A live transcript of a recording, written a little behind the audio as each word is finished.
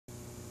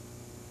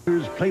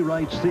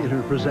Playwrights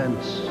Theater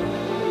presents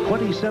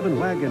 27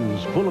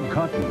 Wagons Full of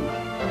Cotton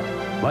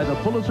by the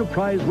Pulitzer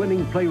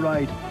Prize-winning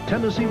playwright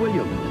Tennessee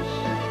Williams.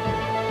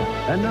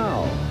 And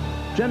now,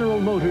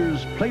 General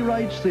Motors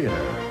Playwrights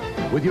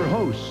Theater with your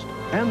host,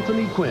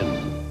 Anthony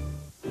Quinn.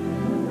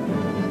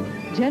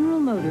 General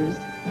Motors,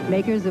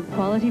 makers of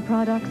quality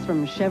products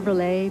from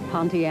Chevrolet,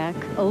 Pontiac,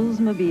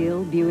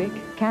 Oldsmobile, Buick,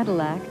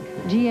 Cadillac,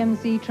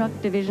 GMC truck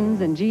divisions,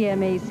 and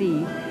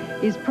GMAC,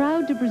 is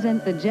proud to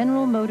present the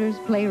General Motors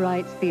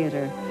Playwrights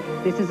Theater.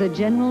 This is a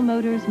General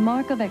Motors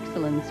Mark of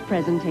Excellence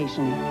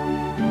presentation.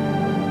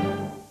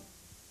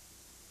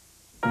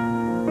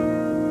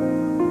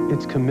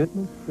 It's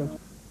commitment.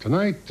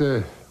 Tonight,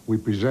 we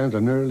present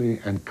an early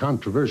and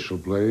controversial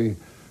play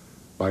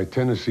by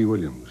Tennessee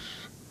Williams.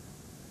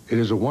 It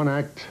is a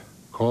one-act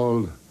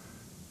called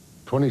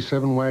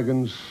 27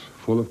 Wagons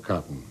Full of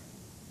Cotton.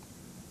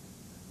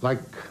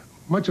 Like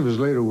much of his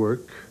later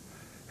work,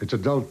 its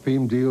adult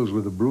theme deals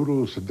with the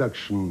brutal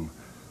seduction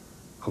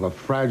of a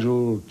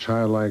fragile,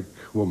 childlike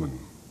woman.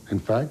 In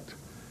fact,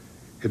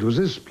 it was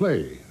this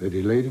play that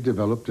he later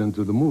developed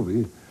into the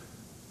movie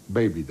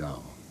Baby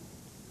Doll.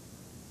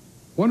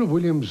 One of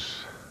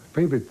Williams'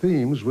 favorite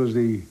themes was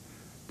the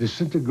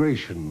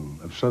disintegration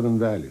of Southern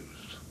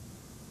values.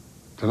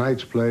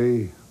 Tonight's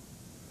play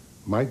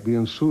might be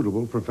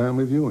unsuitable for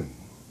family viewing.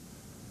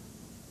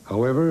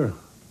 However,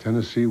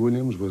 Tennessee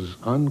Williams was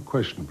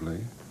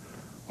unquestionably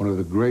one of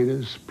the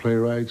greatest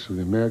playwrights of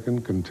the American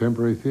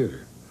contemporary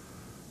theater.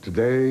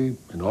 Today,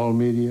 in all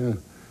media,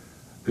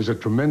 there's a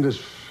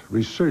tremendous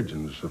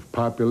resurgence of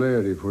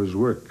popularity for his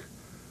work,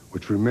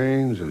 which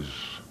remains as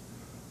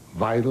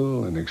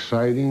vital and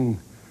exciting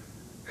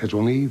as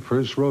when he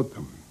first wrote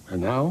them.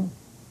 And now,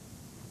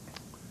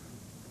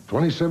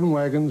 27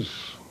 Wagons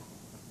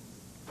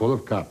Full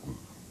of Cotton.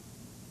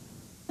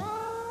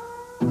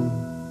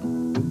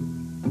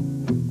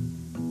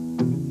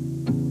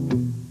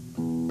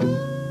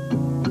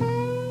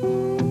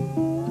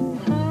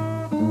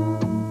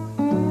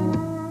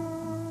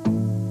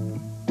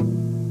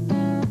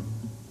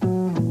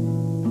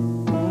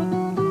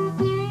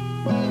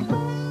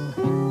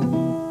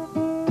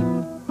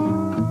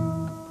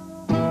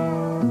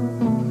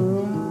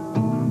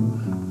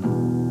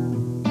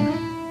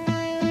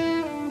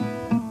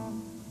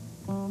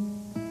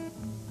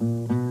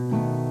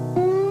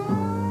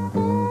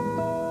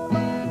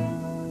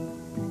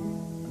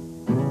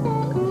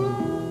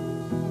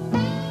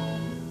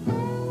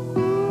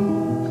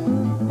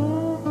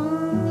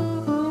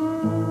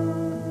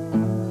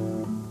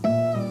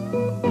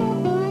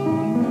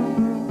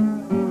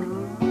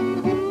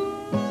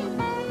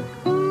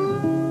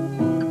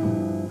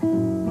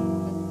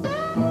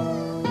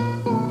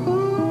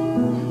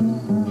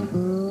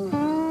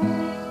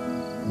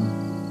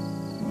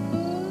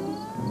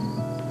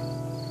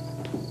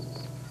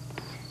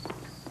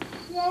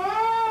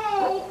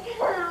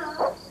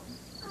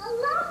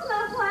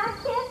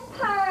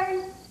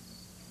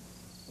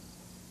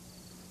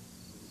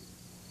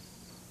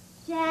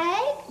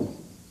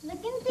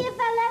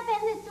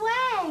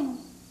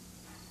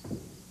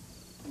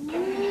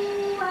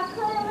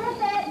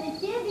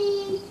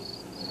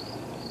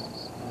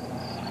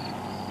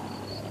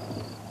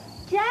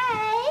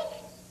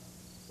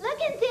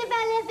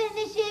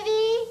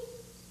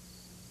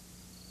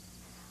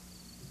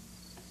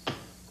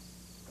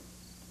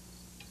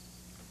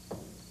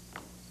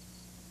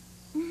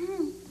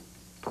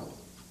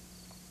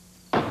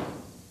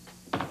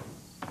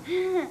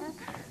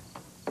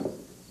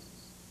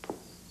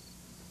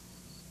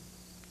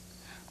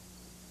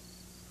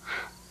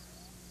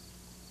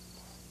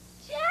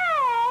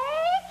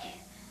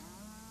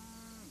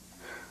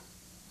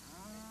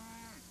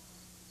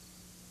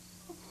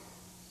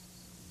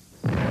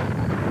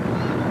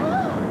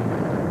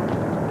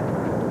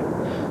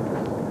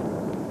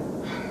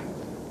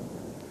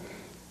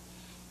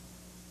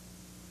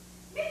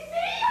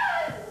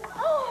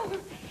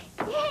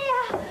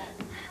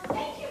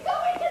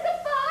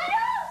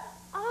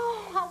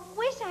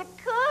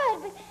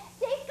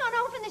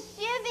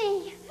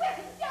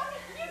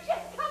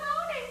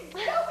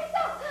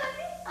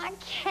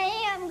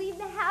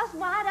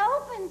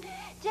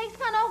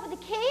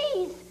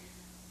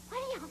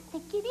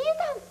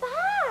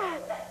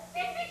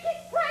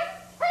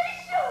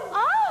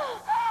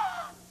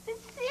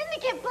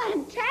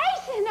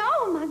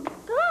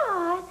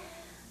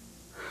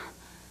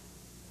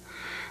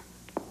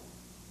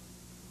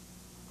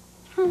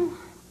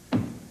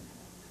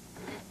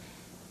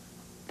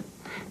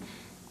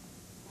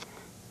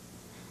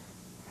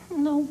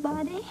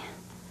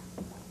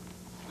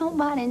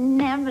 Nobody,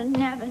 never,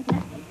 nobody.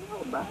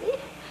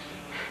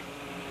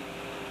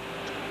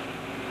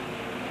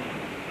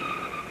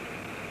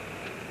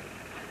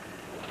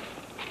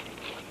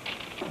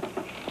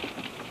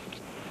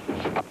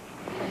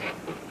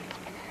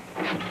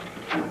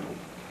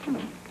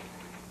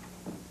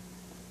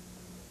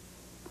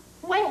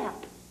 Well.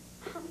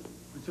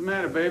 What's the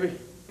matter, baby?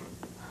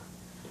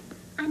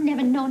 I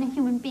never known a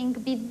human being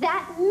could be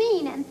that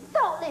mean and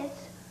thoughtless.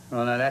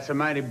 Well, now, that's a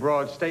mighty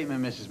broad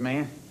statement, Mrs.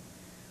 Mann.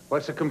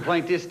 What's the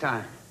complaint this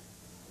time?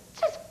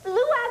 Just flew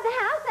out of the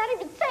house, not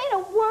even saying a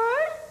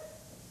word.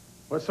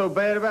 What's so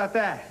bad about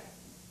that?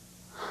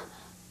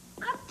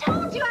 I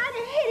told you I had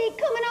a headache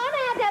coming on.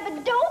 I had to have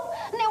a dope,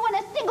 and there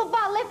wasn't a single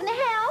bottle left in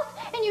the house.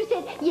 And you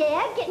said,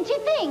 yeah, get into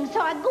your things.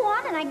 So I go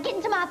on and I get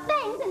into my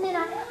things, and then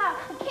I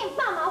can't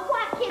find my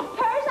white kid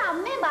purse. I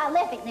remember I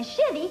left it in the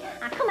Chevy.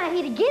 I come out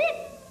here to get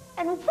it,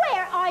 and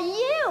where are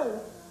you?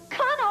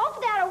 Cut off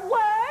without a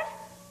word.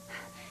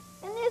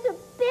 And there's a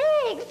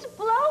big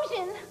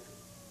explosion.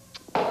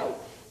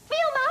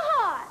 Feel my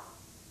heart.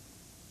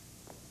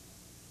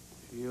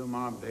 Feel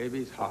my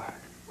baby's heart.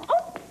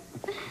 Oh.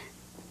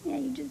 Yeah,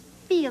 you just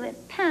feel it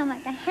pound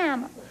like a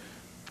hammer.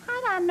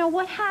 I don't know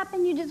what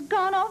happened. You just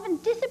gone off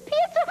and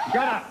disappeared. So...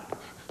 Shut up!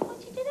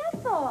 What'd you do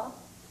that for?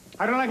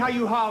 I don't like how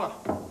you holler.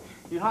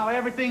 You holler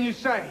everything you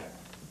say.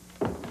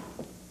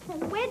 Well,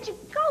 where'd you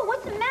go?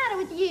 What's the matter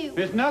with you?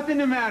 There's nothing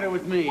the matter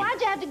with me.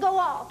 Why'd you have to go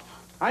off?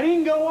 I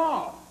didn't go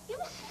off. You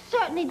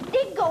certainly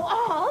did go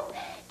off.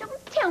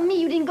 Don't tell me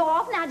you didn't go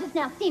off. Now, I just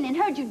now seen and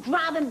heard you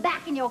driving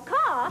back in your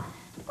car.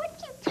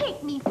 What'd you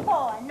take me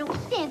for? No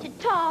sense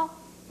at all.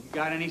 You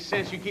got any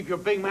sense, you keep your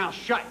big mouth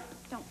shut.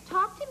 Don't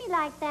talk to me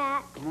like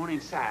that. Come on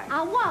inside.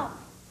 I won't.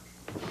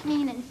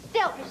 Mean and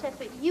selfish, that's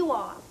what you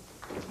are.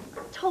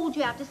 I told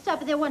you after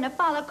supper there wasn't a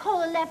bottle of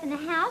cola left in the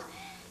house.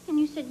 And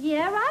you said,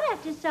 yeah, right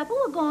after supper,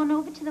 we're going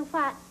over to the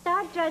White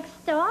Star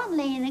drugstore and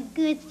laying a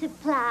good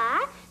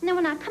supply. And then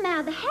when I come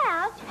out of the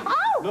house,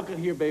 oh! Look at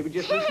here, baby.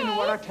 Just listen to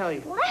what I tell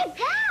you. Let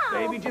go!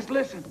 Baby, just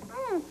listen.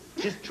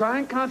 Just try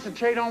and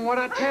concentrate on what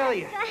I tell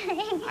you.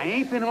 I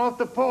ain't been off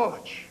the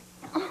porch.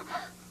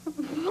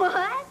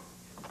 What?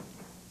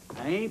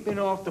 I ain't been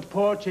off the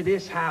porch of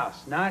this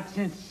house, not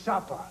since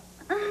supper.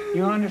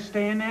 You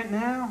understand that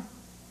now?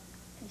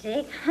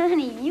 Jake,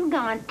 honey, you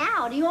gone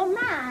out of your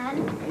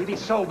mind. Maybe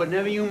so, but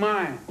never you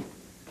mind.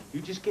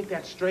 You just get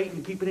that straight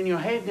and keep it in your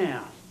head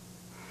now.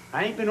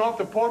 I ain't been off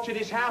the porch of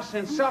this house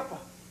since supper.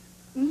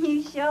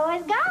 You sure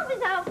is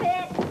golfers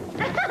outfit.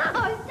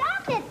 Oh,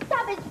 stop it,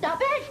 stop it,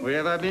 stop it. Where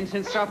have I been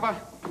since supper?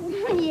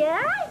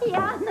 Yeah, here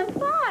on the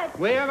porch.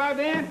 Where have I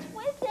been?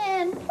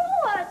 Within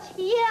porch,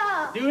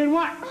 here. Doing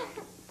what?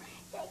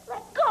 Jake,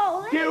 let go.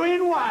 Let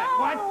Doing what? go.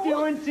 What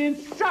doing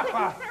since supper?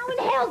 How in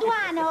the hell do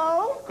I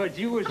know? Because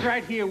you was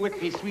right here with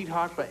me,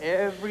 sweetheart, for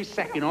every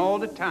second, all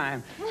the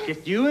time.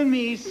 Just you and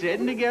me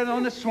sitting together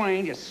on the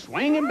swing, just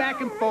swinging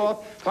back and forth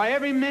by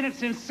every minute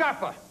since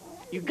supper.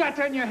 You got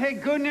that in your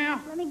head good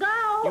now? Let me go.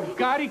 You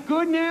got it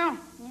good now?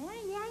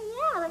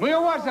 Yeah. Where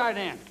was I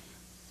then?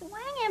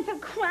 Swinging, for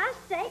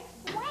Christ's sake,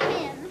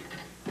 swinging.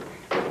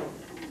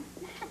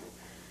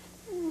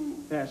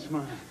 That's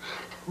mine.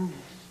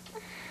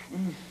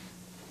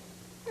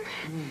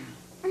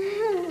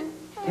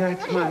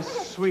 That's my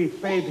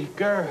sweet baby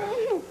girl.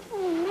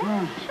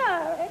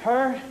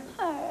 Her?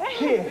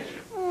 Here.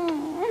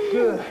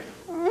 Good.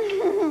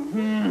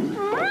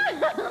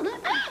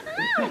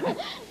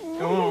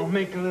 Go on,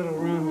 make a little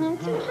room.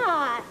 Too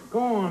hot. Go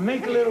on,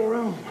 make a little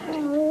room.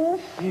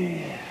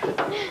 Yeah.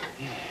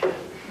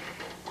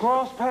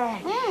 Cross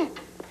pack.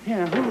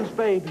 Yeah, who's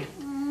baby?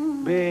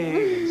 Big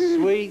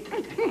and sweet.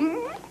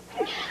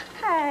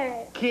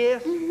 Hurt.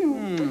 Kiss.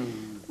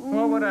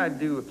 What would I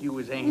do if you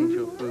was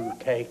angel food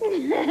cake?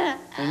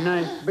 A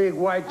nice big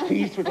white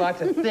piece with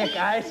lots of thick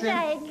icing.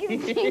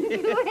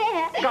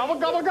 Gobble,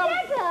 gobble,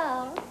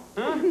 gobble.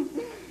 Huh?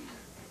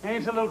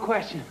 Answer a little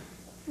question.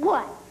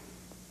 What?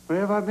 Where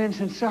have I been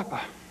since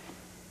supper?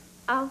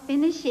 Off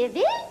in the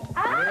Chevy?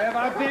 Where have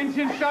I been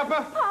since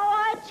supper?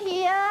 Porch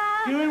here.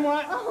 Doing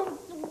what? Oh,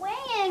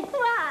 swinging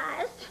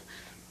Christ.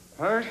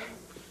 Hurt?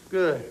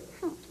 Good.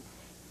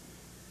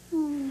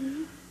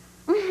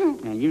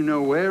 Now, you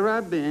know where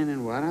I've been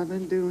and what I've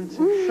been doing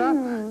since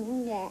supper.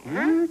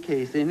 Yeah. In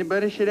case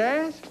anybody should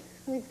ask.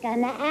 Who's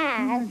gonna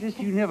ask? Just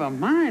you never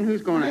mind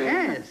who's gonna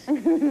ask.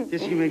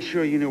 Just you make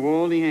sure you know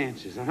all the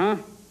answers, huh?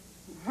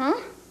 Huh?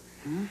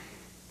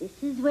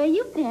 This is where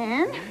you've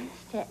been,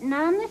 sitting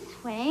on the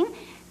swing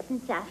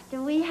since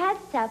after we had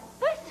supper,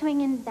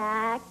 swinging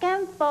back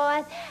and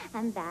forth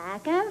and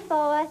back and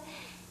forth.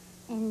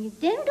 And you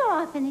didn't go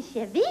off in the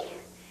Chevy.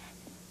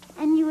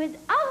 And you was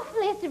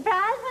awfully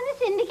surprised when the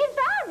syndicate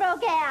fire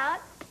broke out.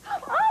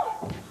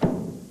 Oh!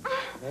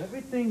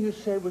 Everything you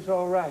said was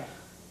all right.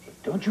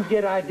 Don't you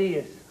get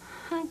ideas?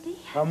 Idea?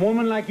 A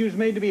woman like you's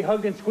made to be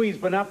hugged and squeezed,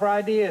 but not for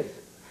ideas.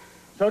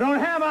 So don't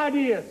have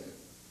ideas.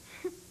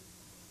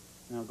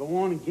 Now go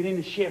on and get in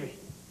the Chevy.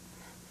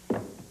 We're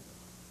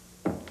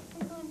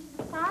going to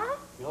the fire?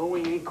 No,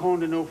 we ain't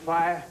going to no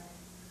fire.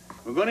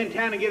 We're going in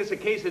town to get us a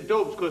case of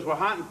dopes because we're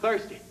hot and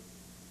thirsty.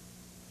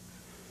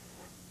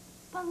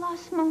 I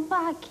lost my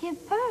white kid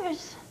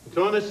purse. It's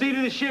on the seat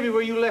of the Chevy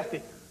where you left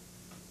it.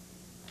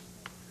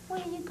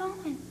 Where are you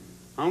going?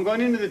 I'm going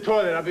into the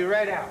toilet. I'll be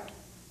right out.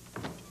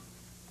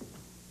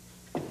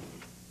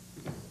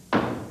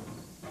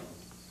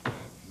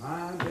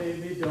 My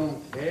baby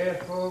don't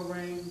care for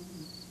rings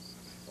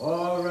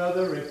or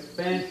other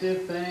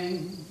expensive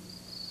things.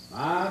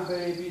 My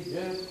baby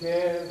just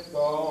cares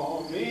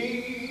for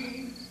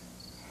me.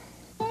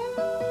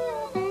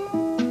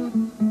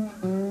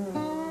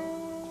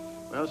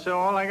 sir,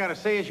 all I gotta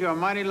say is you're a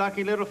mighty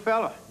lucky little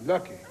fella.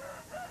 Lucky?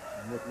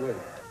 In what way?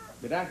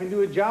 That I can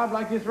do a job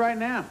like this right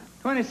now.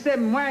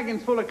 27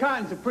 wagons full of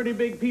cotton's a pretty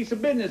big piece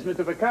of business,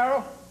 Mr.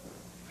 Vaccaro.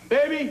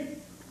 Baby!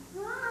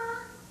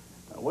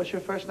 What's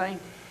your first name?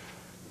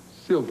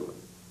 Silva.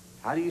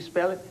 How do you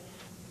spell it?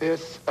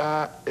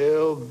 S-I-L-V-A.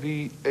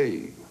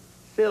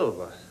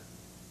 Silver.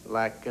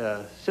 Like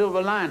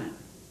silver lining.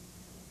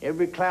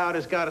 Every cloud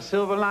has got a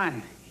silver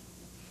lining.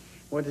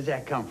 Where does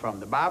that come from,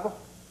 the Bible?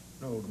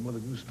 No, the Mother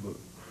Goose book.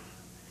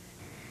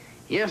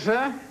 Yes,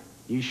 sir.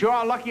 You sure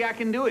are lucky I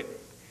can do it.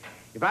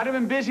 If I'd have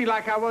been busy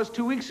like I was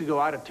 2 weeks ago,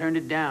 I'd have turned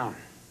it down.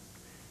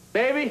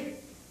 Baby,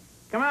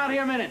 come out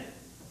here a minute.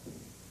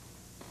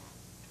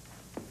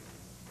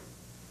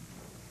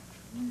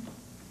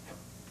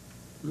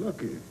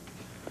 Lucky.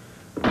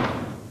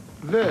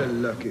 Very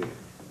lucky.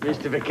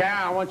 Mr.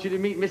 Vaccaro, I want you to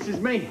meet Mrs.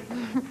 Me.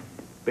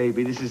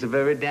 Baby, this is a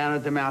very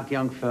down-at-the-mouth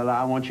young fella.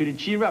 I want you to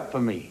cheer up for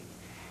me.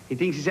 He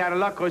thinks he's out of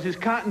luck because his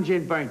cotton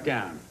gin burnt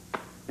down.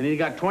 And he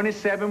got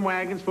 27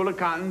 wagons full of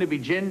cotton to be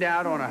ginned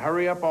out on a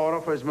hurry-up order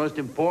for his most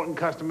important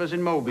customers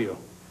in Mobile.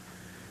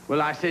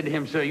 Well, I said to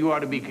him, sir, you ought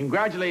to be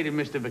congratulated,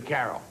 Mr.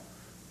 Vaccaro.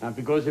 Not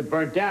because it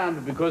burnt down,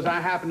 but because I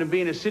happen to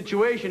be in a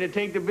situation to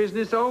take the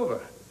business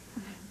over.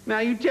 Now,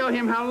 you tell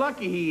him how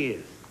lucky he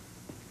is.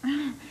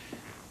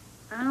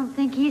 I don't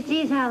think he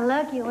sees how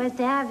lucky it was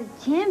to have his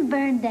chin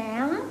burned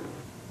down.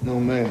 No,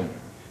 ma'am.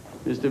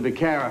 Mr.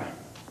 Vaccaro,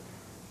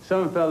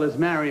 some fellas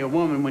marry a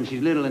woman when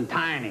she's little and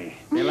tiny.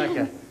 They're like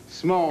a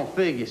small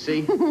fig, you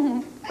see.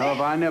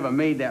 However, I never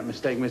made that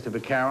mistake, Mr.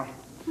 Vaccaro.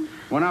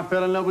 When I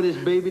fell in love with this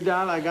baby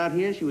doll I got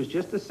here, she was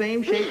just the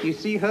same shape you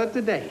see her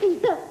today.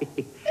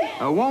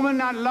 A woman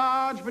not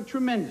large, but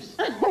tremendous.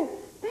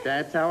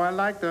 That's how I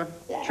liked her.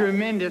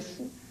 Tremendous.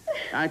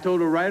 I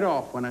told her right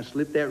off when I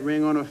slipped that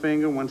ring on her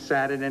finger one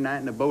Saturday night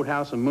in the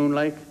boathouse in Moon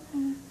Lake.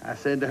 I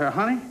said to her,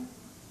 honey,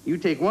 you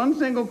take 1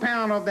 single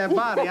pound off that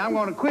body, I'm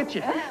going to quit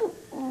you.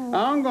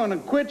 I'm going to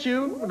quit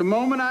you the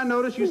moment I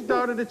notice you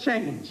started to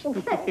change.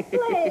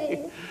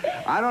 Please.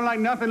 I don't like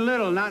nothing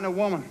little, not in a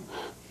woman.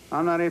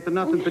 I'm not after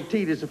nothing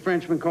petite, as the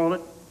Frenchmen call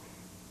it.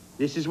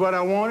 This is what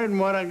I wanted and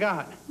what I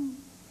got.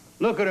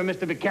 Look at her,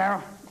 Mr.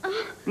 Vaccaro.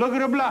 Look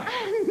at her blush.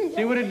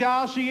 See what a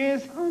doll she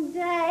is? Oh,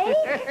 Jake.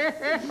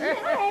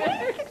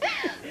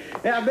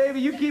 Now,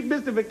 baby, you keep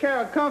Mr.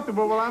 Vaccaro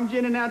comfortable while I'm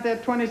ginning out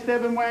that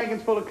 27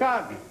 wagons full of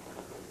cotton.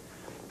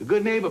 The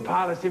good neighbor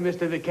policy,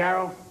 Mr.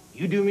 Vaccaro.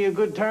 You do me a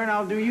good turn,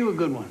 I'll do you a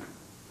good one.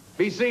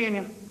 Be seeing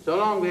you. So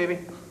long, baby.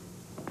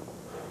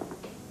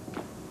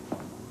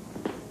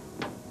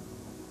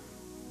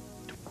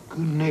 Good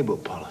neighbor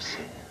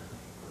policy.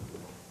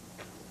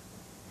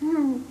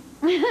 Isn't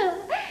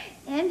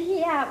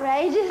he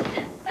outrageous?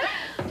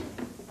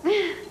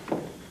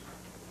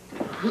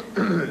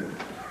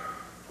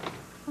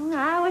 Well,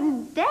 I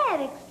wouldn't dare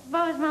to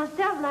expose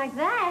myself like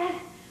that.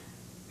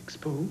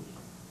 Exposed?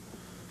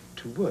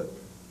 To what?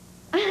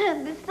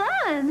 The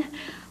sun.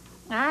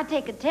 I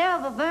take a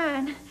terrible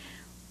burn.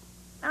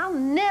 I'll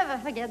never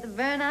forget the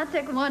burn I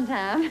took one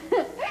time.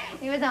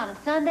 It was on a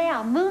Sunday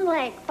on Moon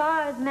Lake, before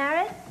I was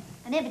married.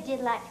 I never did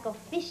like to go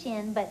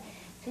fishing, but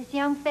this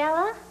young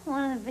fella,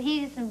 one of the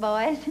Peterson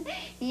boys,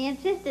 he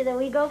insisted that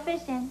we go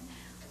fishing.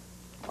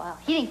 Well,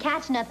 he didn't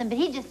catch nothing, but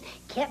he just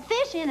kept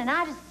fishing, and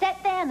I just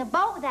sat there in the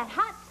boat with that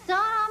hot sun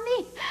on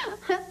me.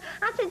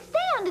 I said, stay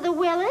under the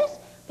willows,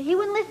 but he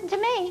wouldn't listen to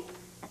me.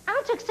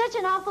 I took such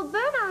an awful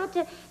burn, I had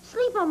to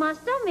sleep on my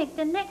stomach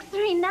the next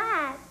 3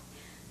 nights.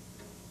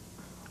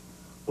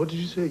 What did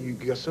you say? You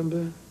got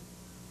sunburn?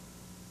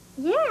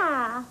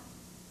 Yeah,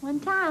 one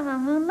time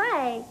on Moon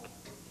Lake.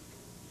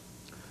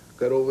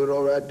 Got over it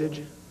all right, did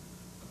you?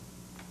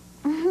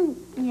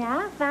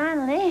 Yeah,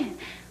 finally.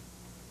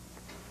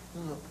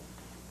 Well,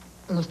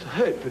 it must have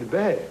hurt pretty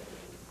bad.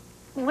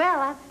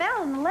 Well, I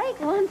fell in the lake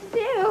once,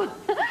 too.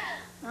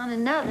 On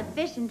another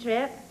fishing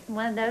trip.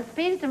 One of those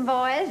Peterson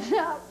boys.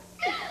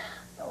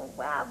 Oh,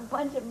 wow, a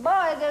bunch of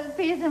boys, those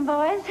Peterson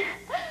boys.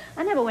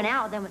 I never went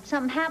out with them, but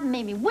something happened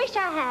made me wish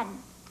I hadn't.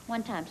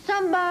 One time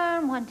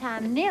sunburn, one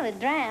time nearly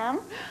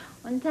drowned,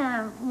 one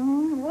time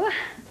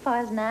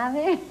poison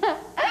ivy.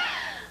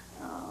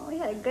 Oh, we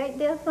had a great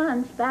deal of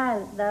fun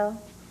started, though.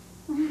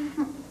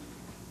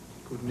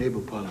 Good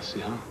neighbor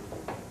policy, huh?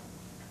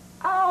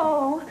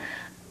 Oh,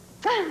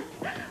 why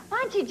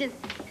don't you just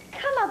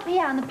come up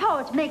here on the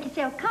porch and make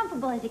yourself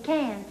comfortable as you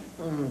can?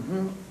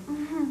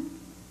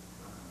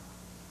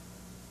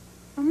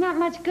 I'm not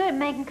much good at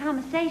making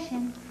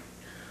conversation.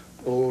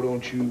 Oh,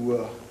 don't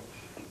you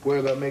worry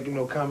about making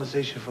no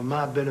conversation for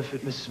my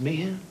benefit, Mrs.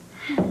 Meehan.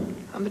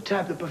 I'm the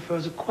type that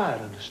prefers a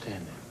quiet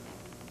understanding.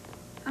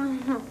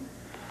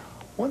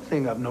 One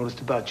thing I've noticed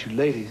about you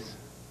ladies.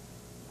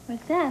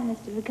 What's that,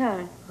 Mr.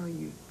 Vaccaro? Oh,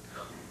 you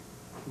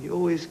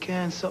always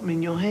carrying something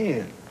in your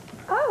hand.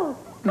 Oh.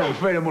 You're not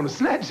afraid I'm gonna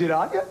snatch it,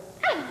 are you?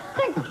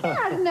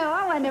 God, no,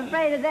 I wasn't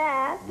afraid of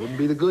that. Wouldn't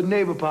be the good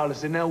neighbor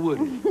policy now, would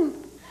it?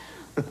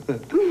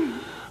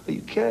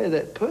 You carry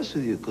that purse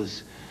with you because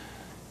it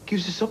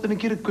gives you something to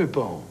get a grip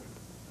on. Know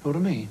what I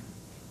mean?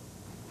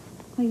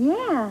 Well,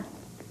 yeah.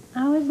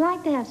 I always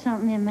like to have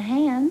something in my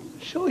hand.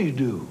 Sure you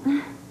do.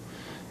 You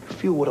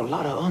feel what a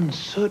lot of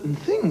uncertain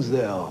things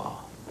there are.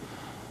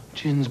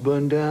 Gin's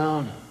burned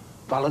down.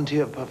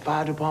 Volunteer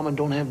fire department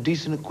don't have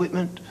decent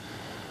equipment.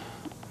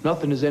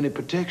 Nothing is any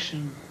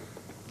protection.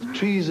 The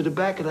trees at the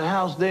back of the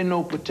house, they're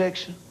no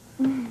protection.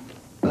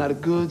 A lot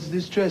of goods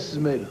this dress is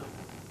made of.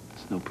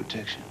 There's no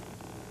protection.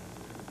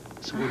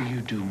 So what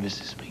do,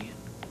 Mrs. Meehan?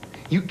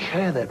 You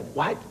carry that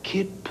white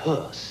kid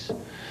purse.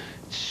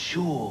 It's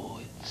sure,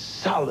 it's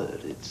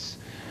solid, it's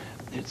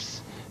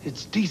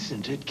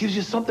decent. It gives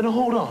you something to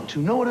hold on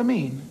to. Know what I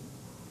mean?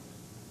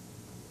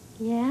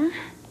 Yeah,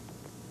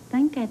 I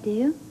think I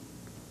do.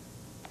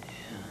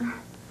 Yeah.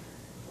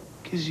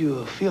 Gives you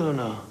a feeling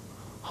of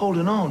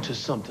holding on to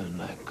something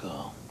like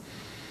a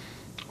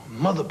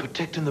mother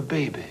protecting the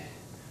baby.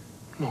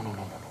 No.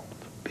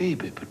 The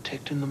baby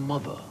protecting the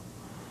mother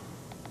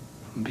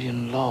from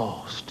being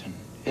lost and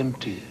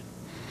emptied.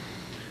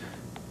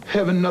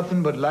 Having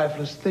nothing but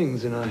lifeless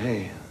things in her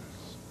hands.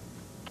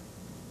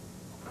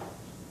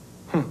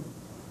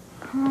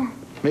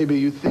 Maybe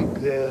you think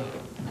there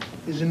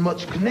isn't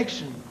much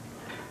connection.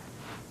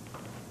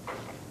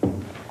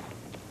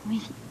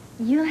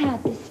 You'll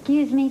have to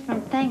excuse me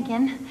from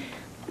thinking.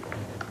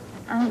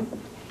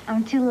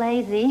 I'm too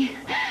lazy.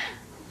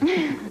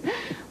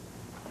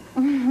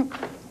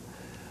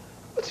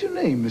 What's your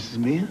name, Mrs.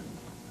 Meehan?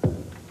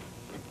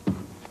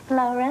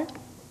 Flora.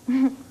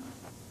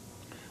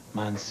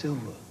 Mine's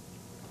Silver.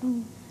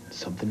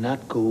 Something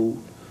not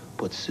gold,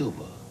 but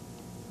silver.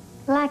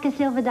 Like a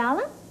silver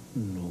dollar?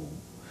 No,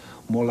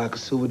 more like a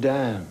silver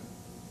dime.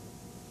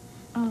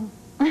 Oh.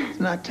 It's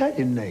an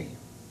Italian name.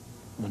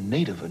 I'm a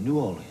native of New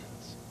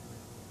Orleans.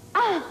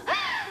 Oh,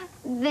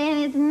 then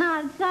it's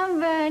not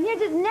sunburn. You're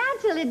just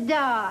naturally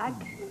dark.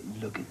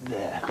 Look at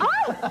that.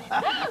 Oh,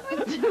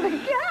 Mr.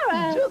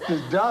 Vaccaro. Just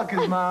as dark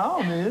as my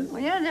arm is.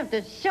 Well, you don't have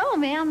to show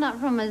me. I'm not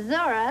from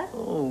Missouri.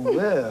 Oh,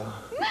 well.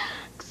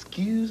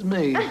 Excuse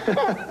me.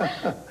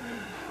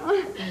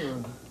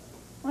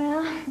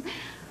 Well,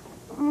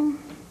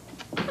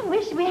 I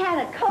wish we had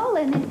a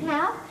cola in this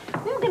house.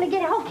 We were going to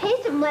get a whole case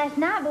of them last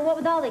night, but what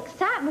with all the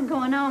excitement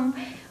going on...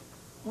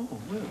 Oh,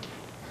 well.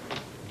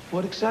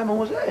 What excitement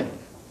was that?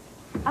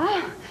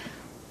 Oh,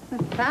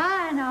 the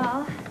fire and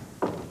all.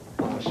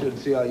 Well, I shouldn't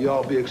see how you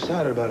all be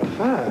excited about a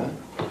fire.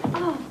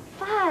 Oh,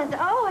 fire's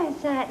always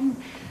exciting.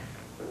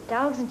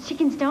 Dogs and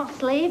chickens don't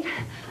sleep.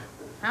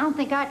 I don't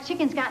think our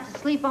chickens got to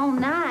sleep all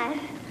night.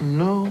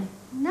 No?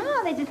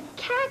 No, they just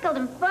cackled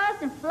and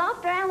fussed and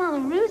flopped around on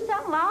the roof,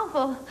 something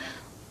awful.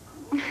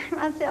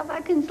 Myself,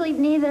 I couldn't sleep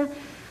neither.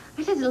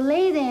 I just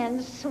lay there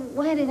and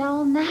sweated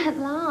all night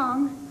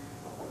long.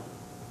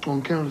 On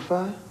account of the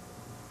fire?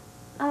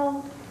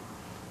 Oh,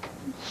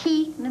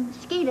 heat and the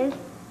mosquitoes.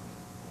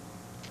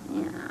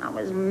 Yeah, I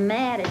was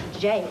mad at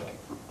Jake.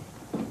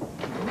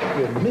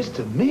 Yeah,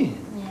 Mr. Meehan?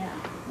 Yeah.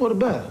 What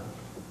about?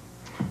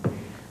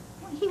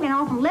 He went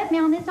off and left me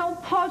on this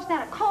old porch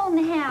without a coal in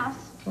the house.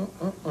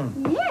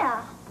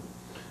 Yeah.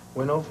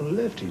 Went off and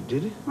left you,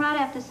 did he? Right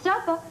after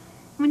supper.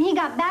 When he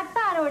got back,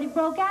 fire already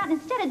broke out, and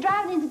instead of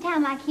driving into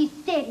town like he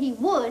said he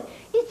would,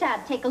 he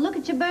decided to take a look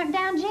at your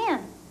burnt-down gin.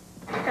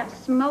 Got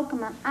smoke in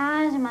my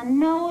eyes and my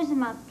nose and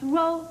my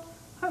throat.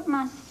 Hurt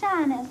my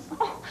sinus.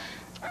 Oh,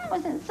 I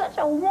was in such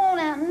a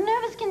worn-out,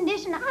 nervous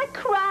condition. I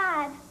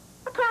cried.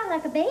 I cried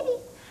like a baby.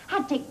 I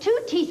had to take 2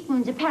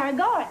 teaspoons of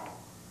paregoric,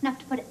 enough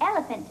to put an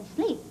elephant to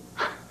sleep.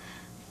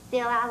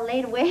 Still, I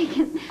laid awake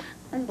and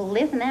I was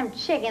listening to them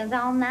chickens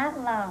all night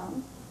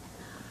long.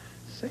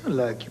 Sounds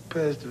like you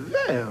passed a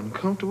very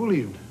uncomfortable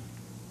evening.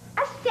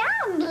 I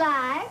sound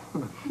like.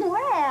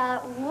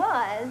 Well, it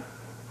was.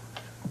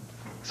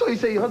 So you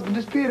say your husband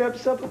disappeared after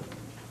supper?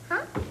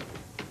 Huh?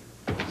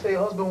 You say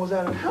your husband was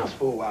out of the house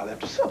for a while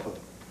after supper.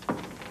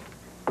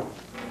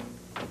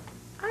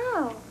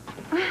 Oh.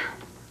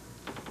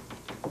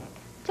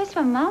 Just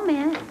for a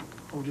moment.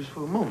 Oh, just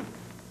for a moment.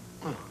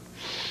 Well,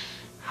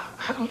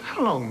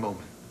 how long a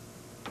moment?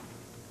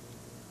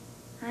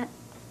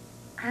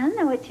 I don't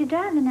know what you're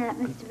driving at,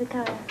 Mr.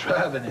 Picard.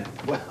 Driving it?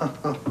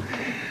 Well,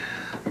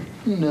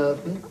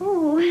 nothing.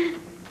 Ooh.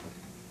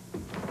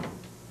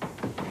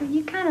 Well,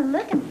 you're kind of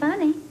looking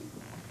funny.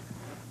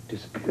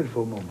 Disappeared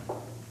for a moment.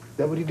 Is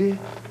that what he did?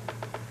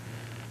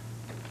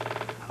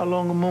 How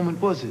long a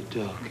moment was it?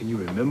 Can you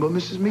remember,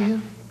 Mrs.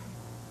 Meehan?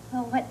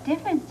 Well, what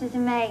difference does it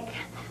make?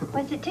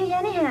 What's it to you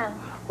anyhow?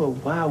 Well,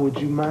 why would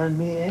you mind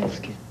me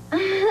asking?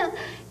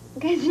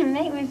 Because you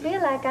make me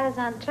feel like I was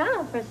on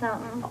trial for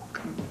something. Oh,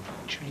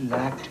 would you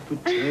like to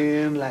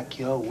pretend like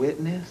you're a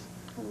witness?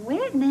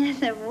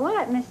 Witness of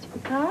what, Mr.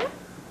 Picard?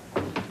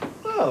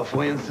 Well,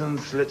 for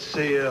instance, let's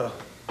say a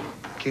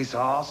case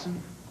of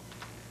arson.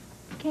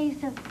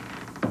 Case of...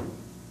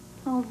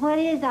 Well, what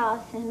is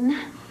arson?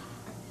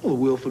 Well,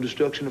 willful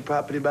destruction of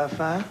property by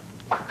fire.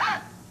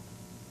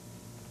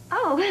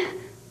 Oh.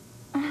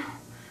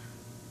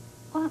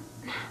 Well,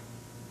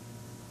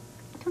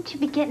 don't you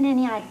be getting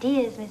any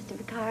ideas, Mr.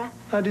 Vicara.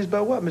 Ideas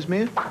about what, Miss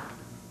Meehan?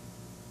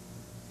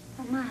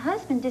 Well, my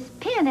husband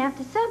disappeared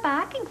after supper.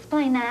 I can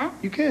explain that.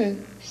 You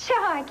can?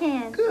 Sure I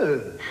can.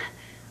 Good.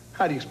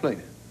 How do you explain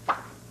it?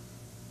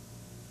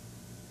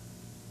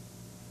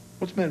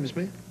 What's the matter, Miss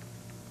Mia?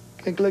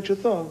 Can't collect your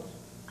thoughts.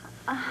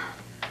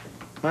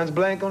 Mine's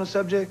blank on the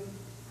subject.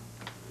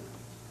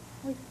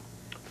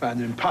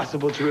 Find it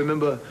impossible to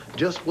remember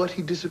just what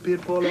he disappeared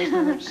for last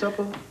night after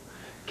supper.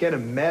 Can't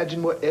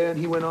imagine what errand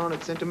he went on at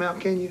Centermount,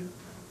 can you?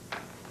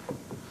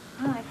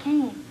 Oh, I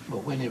can't.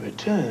 But when he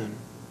returned,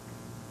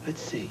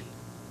 let's see,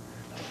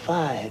 a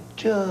fire had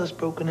just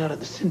broken out at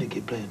the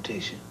Syndicate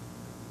plantation.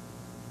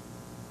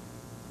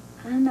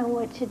 I don't know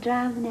what you're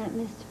driving at,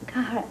 Mr.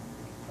 Vaccaro.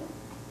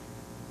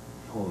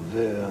 Oh, a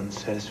very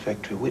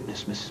unsatisfactory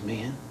witness, Mrs.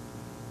 Meehan.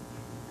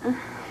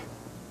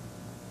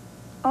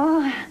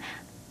 Oh,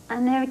 I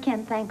never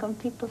can think when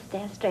people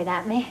stare straight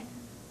at me.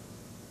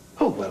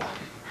 Oh, well,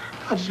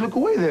 I'll just look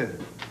away then.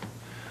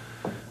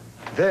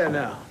 There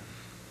now.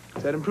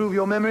 Does that improve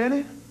your memory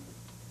any?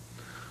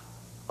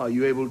 Are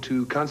you able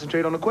to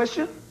concentrate on the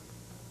question?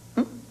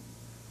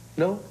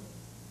 No?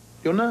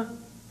 You're not?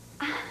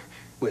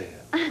 Well,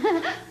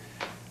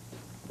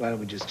 why don't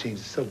we just change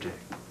the subject?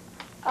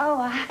 Oh,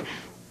 I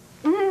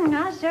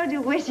sure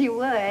do wish you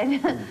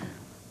would.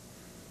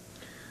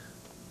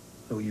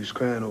 No use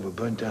crying over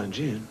burnt-down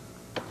gin.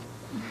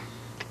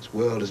 This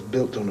world is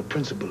built on the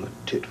principle of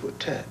tit for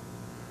tat.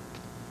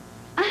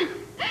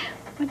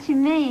 What you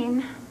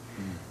mean?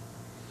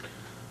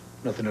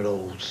 Nothing at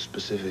all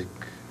specific.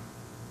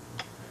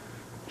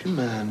 Would you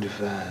mind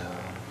if I,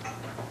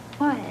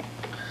 What?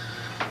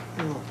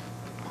 well,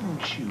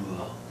 won't you,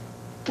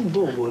 move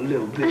over a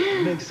little bit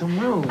and make some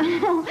room?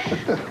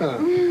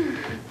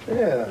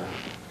 Yeah.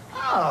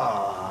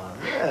 Ah,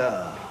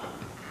 yeah.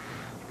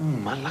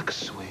 I like a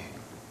swing.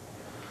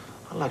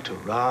 I like to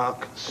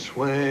rock,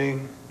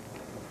 swing.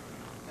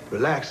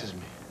 Relaxes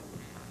me.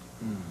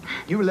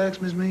 You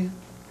relax, Miss Mia?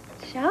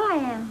 Sure I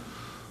am.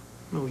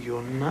 No,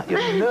 you're not. Your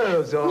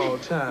nerves are all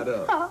tied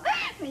up. Oh,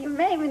 you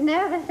made me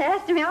nervous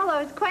asking me all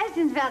those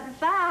questions about the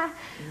fire.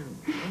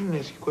 I didn't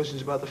ask you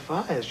questions about the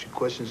fire. I asked you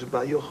questions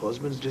about your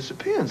husband's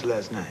disappearance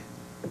last night.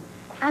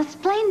 I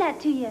explained that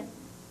to you.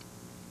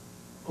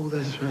 Oh,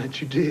 that's right,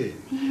 you did.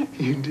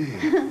 You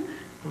did.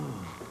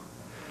 Oh.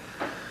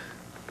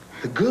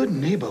 The good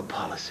neighbor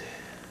policy.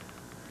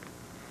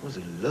 Was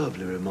a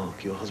lovely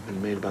remark your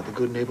husband made about the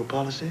good neighbor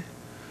policy.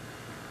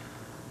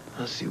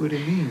 I see what he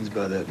means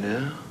by that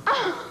now.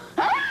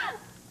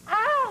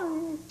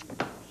 Oh,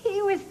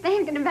 he was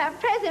thinking about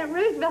President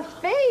Roosevelt's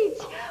speech.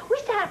 We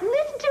sat and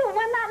listened to it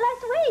one night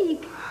last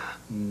week.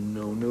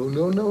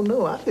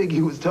 No. I think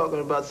he was talking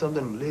about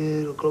something a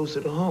little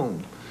closer to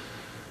home.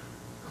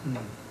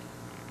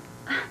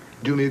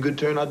 Do me a good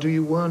turn, I'll do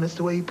you one. That's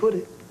the way he put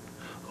it.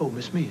 Oh,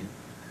 Miss Mia,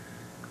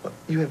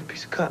 you have a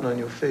piece of cotton on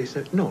your face.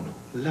 No,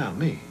 allow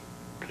me,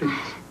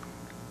 please.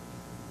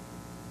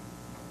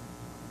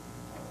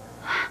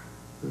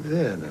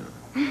 There now.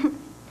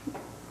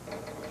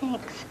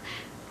 Thanks.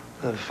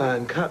 A lot of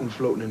fine cotton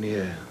floating in the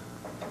air.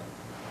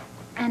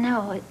 I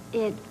know,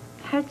 it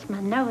hurts my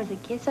nose.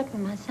 It gets up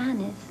in my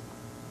sinus.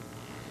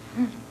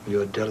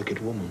 You're a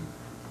delicate woman.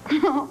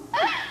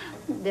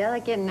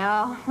 Delicate?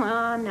 No.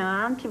 Oh, no,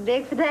 I'm too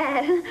big for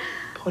that.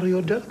 Part of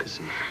your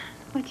delicacy.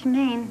 What you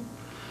mean?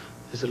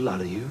 There's a lot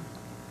of you.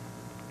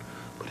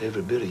 But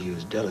every bit of you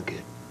is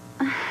delicate.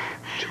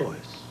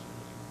 Choice.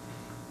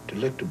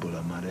 Delectable,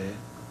 I might add.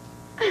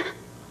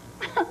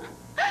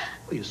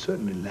 Well, you're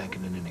certainly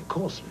lacking in any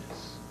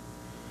coarseness.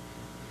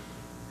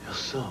 You're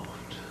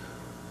soft,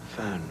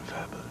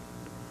 fine-fibered,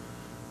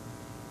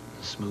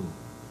 smooth.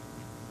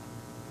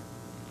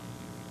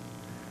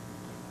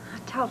 Our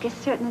talk is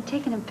certainly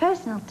taking a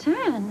personal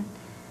turn.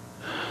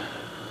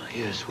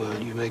 Yes,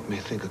 well, you make me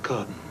think of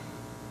cotton.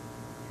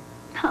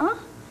 Huh?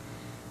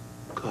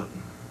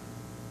 Cotton.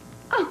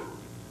 Oh.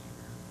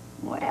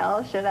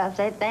 Well, should I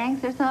say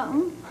thanks or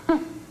something?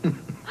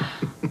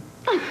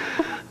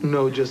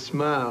 No, just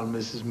smile,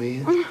 Mrs.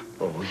 Mia.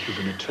 Oh, you've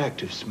an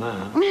attractive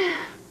smile.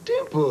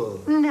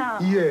 Dimple. No.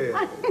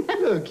 Yeah.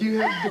 Look, you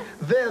have...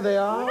 There they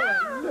are.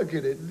 No. Look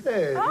at it.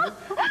 There.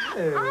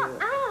 There.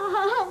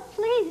 Oh,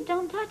 please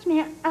don't touch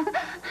me.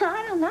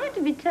 I don't like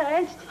to be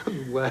touched.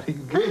 Why do you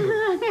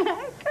giggle?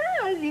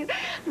 Because you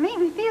make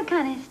me feel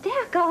kind of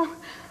hysterical.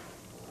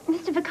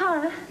 Mr.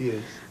 Vaccaro.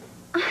 Yes.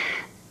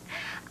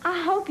 I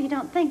hope you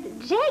don't think that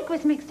Jake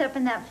was mixed up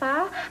in that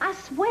fire. I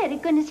swear to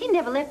goodness, he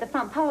never left the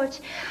front porch.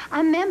 I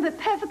remember it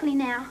perfectly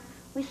now.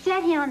 We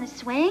sat here on the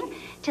swing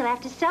till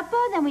after supper,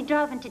 then we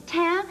drove into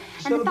town,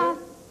 and the fire...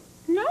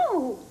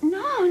 No.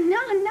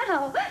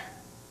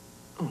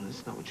 Oh,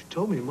 that's not what you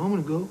told me a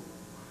moment ago.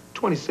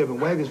 27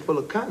 wagons full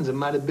of cotton's a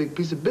mighty big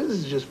piece of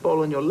business to just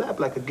fall on your lap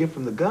like a gift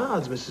from the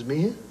gods, Mrs.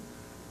 Mia.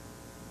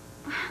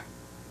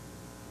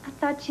 I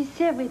thought you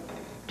said we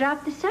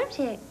dropped the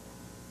subject.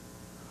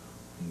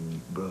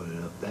 You brought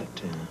it up that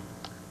time.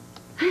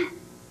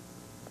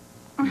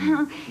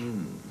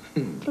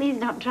 Please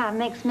don't try to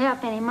mix me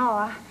up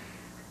anymore.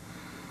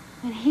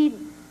 When he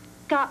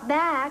got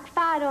back,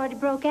 fire had already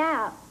broke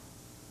out.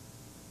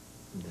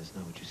 That's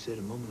not what you said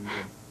a moment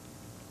ago.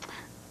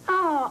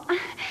 Oh,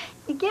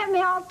 you get me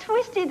all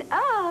twisted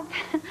up.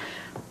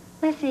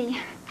 Let's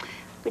see.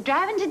 We're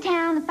driving to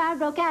town, the fire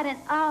broke out, and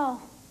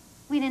oh,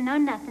 we didn't know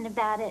nothing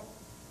about it.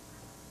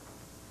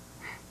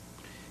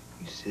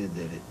 You said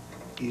that it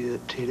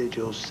irritated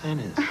your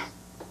sinus. You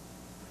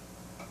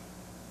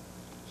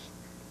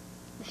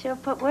sure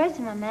put words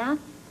in my mouth.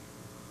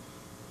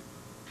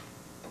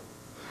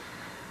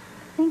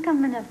 I think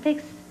I'm gonna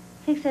fix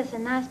us a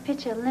nice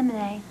pitcher of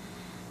lemonade.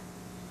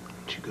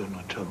 But you got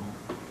no trouble.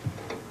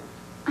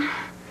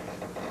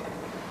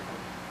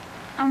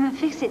 I'm gonna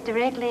fix it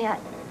directly.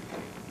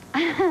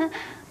 I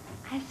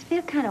just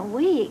feel kind of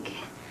weak.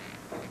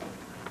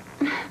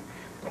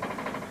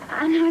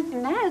 I know what's the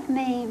matter with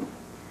me.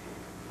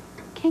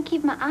 Can't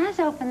keep my eyes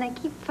open. They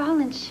keep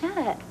falling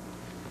shut.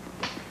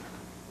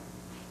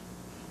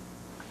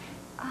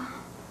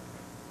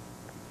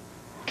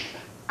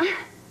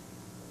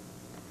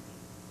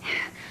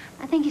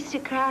 I think it's too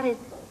crowded.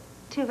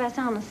 Two of us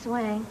on the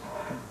swing.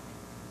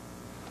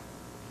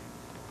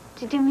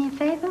 Would you do me a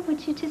favor?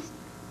 Would you just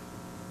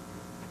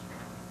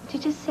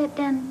sit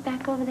down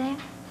back over there?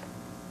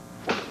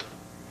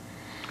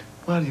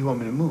 Why do you want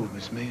me to move,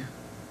 Miss Mia?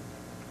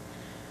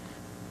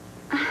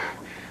 I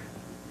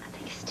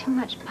think it's too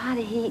much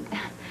body heat.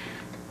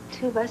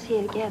 Two of us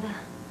here together.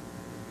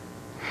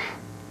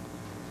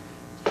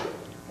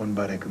 One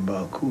body can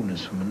borrow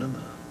coolness from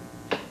another.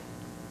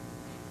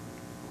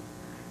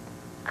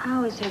 I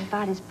always heard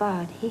bodies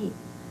borrowed heat.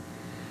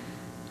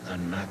 Not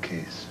in my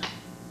case.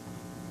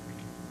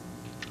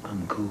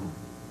 I'm cool.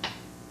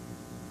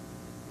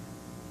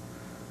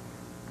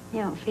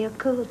 You don't feel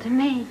cool to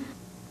me.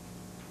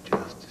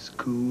 Just as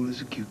cool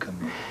as a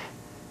cucumber.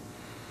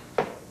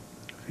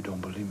 If you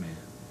don't believe me,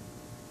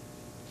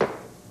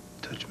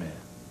 touch me.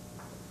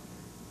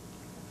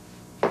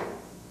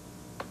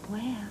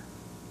 Where?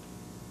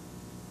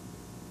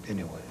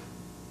 Anyway.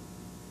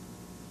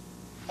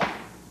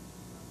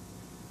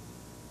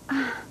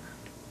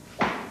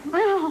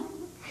 Oh,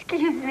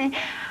 excuse me.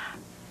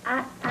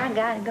 I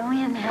gotta go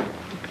in now.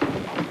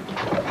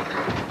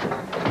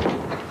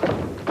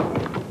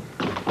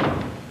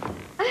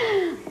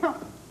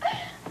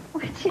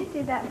 What'd you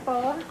do that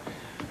for?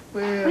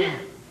 Well,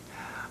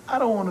 I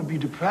don't want to be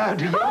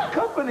deprived of your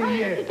company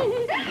yet. No,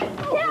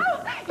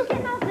 you're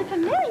getting awfully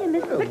familiar,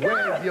 Mr. Well, Picard.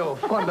 where's your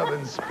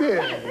fun-loving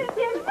spirit?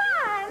 You're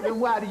fine. Then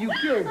why do you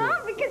kill me?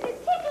 Oh, because you're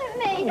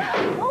tickling me.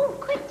 Oh,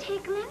 quit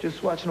tickling.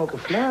 Just watching out the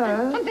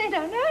flies. They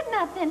don't hurt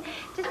nothing.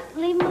 Just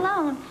leave them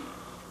alone.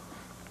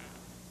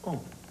 Oh,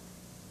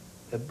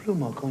 that blue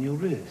mark on your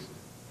wrist.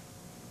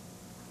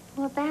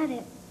 What about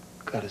it?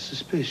 Got a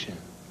suspicion.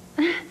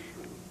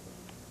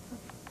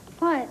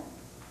 What?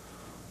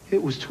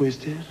 It was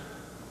twisted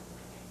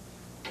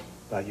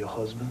by your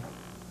husband.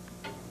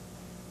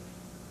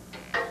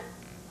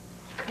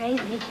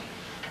 Crazy.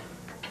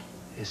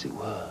 Yes, it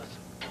was.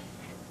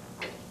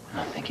 And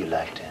I think you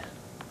liked it.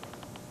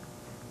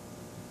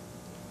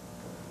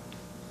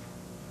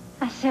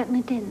 I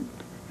certainly didn't.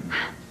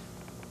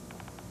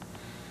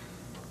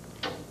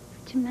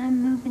 Would you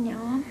mind moving your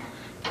arm?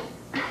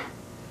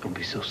 Don't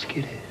be so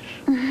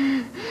skittish.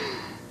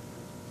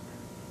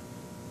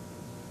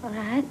 All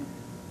right.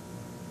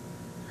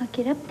 I'll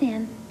get up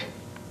then.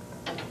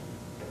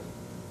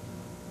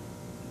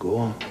 Go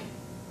on.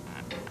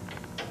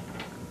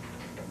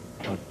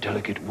 You're a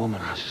delicate woman,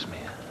 Mrs.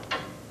 Mia.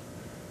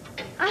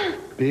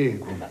 Big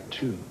woman,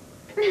 too.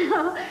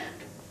 No,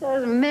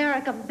 so's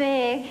America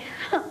big.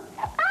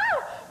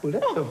 Well,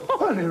 that's a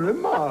funny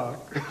remark.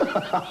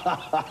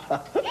 I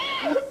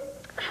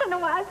don't know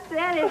why I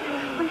said it.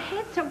 My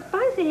head's so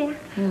fuzzy.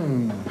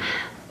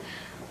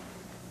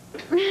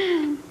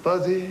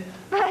 Fuzzy?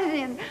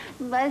 Fuzzy and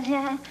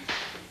buzzy.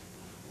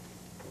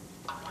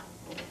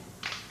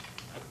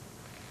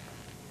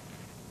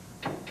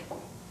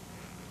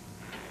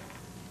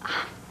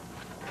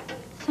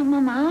 So,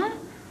 Mama?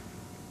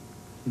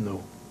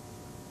 No.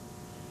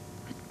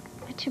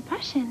 What you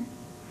brushing?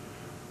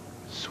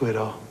 Sweat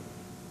off.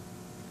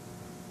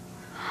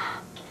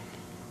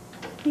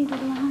 Leave it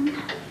alone.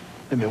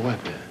 Let me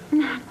wipe it.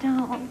 No,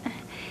 don't.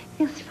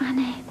 Feels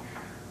funny.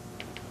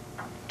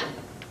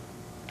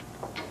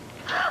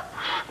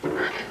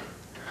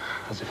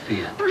 How's it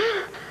feel?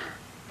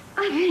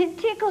 It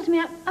tickles me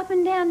up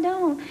and down.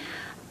 Don't.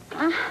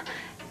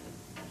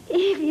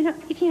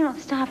 If you don't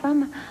stop,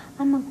 I'm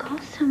gonna call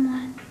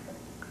someone.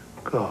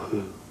 Call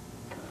who?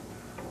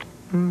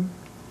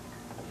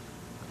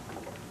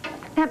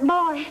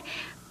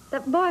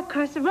 That boy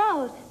across the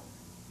road.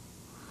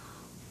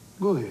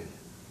 Go ahead.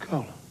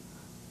 Call him.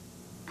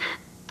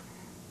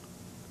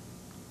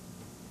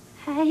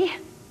 Hey.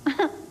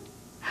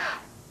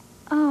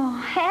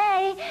 Oh,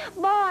 hey,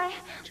 boy.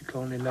 Did you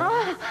call me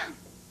loud?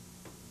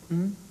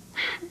 Oh.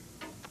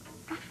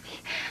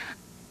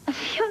 I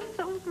feel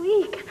so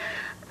weak.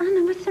 I don't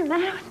know what's the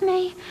matter with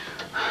me.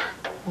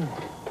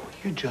 Oh,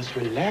 you're just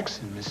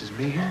relaxing, Mrs.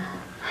 Mia.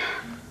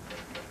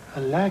 I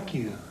like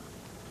you.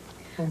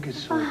 Don't get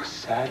so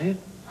excited.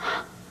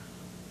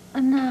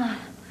 I'm not.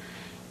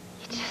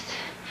 You just...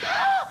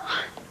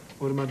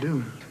 What am I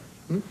doing?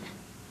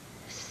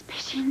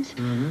 Suspicions.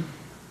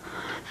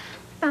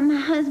 About my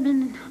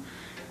husband and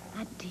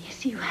ideas.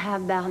 ideas you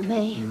have about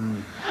me.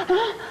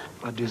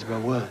 Ideas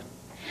about what?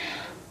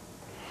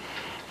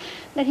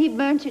 That he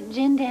burnt your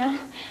gin down.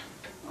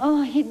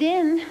 Oh, he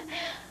didn't.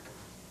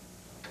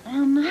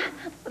 A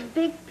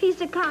big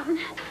piece of cotton.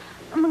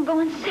 I'm gonna go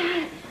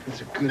inside.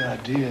 That's a good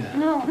idea.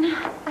 No,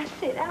 I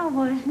said I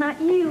was,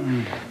 not you.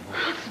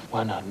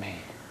 Why not me?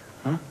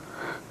 Huh?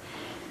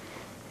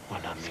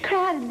 Why not me? It's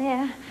crowded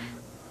there.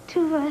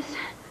 Two of us.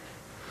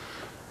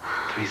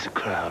 Three's a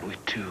crowd, we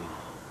two.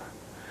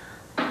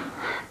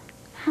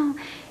 Oh,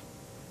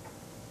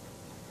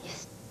 you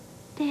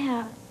stay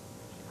out.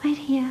 Wait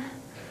here.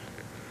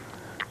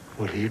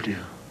 What'll you do?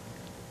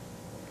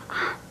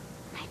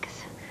 Make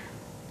us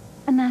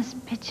a nice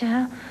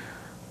pitcher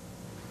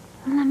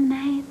of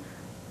lemonade.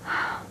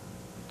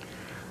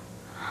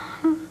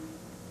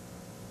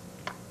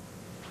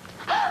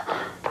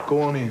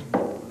 Go on in.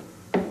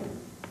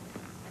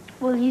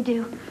 What'll you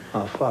do?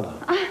 I'll follow.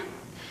 I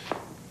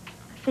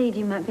figured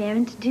you might be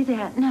able to do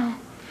that. No.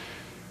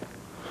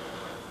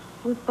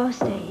 We'll both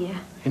stay here.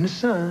 In the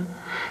sun.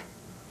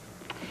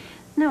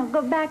 No,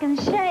 go back in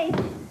the shade.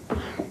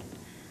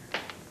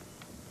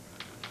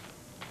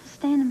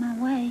 Stand in my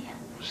way.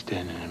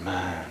 Standing in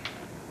mine.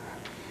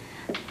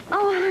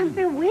 Oh, I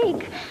feel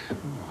weak.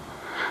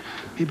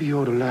 Maybe you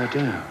ought to lie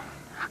down.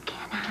 How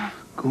can I?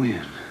 Go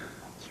in.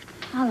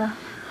 Follow.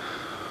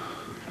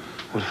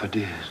 What if I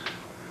did?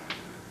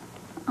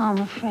 I'm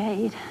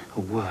afraid.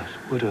 Of what?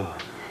 What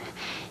of?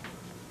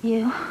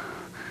 You.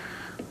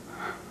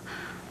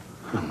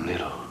 I'm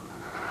little.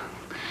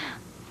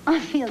 I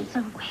feel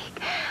so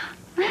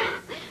weak.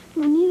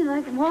 We need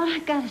like water. I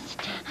gotta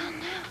stand on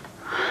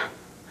now.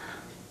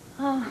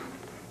 Oh,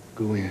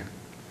 Go in.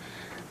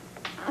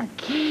 I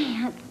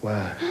can't.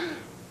 Why?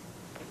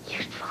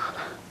 You'd follow.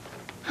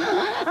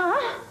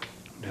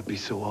 Would that be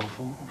so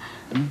awful?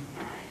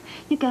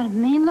 You got a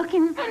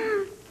mean-looking...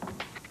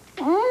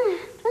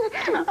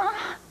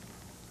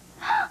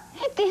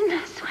 It didn't,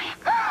 I swear.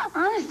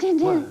 Honest, it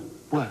didn't.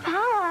 What?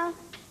 Ah.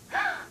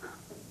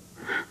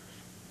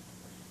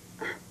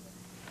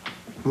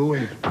 Go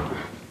in.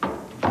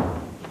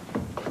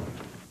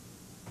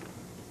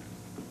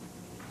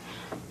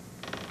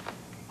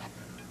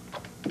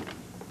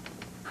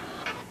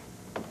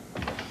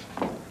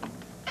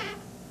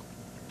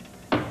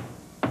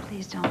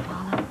 Please don't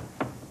follow.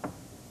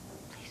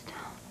 Please don't.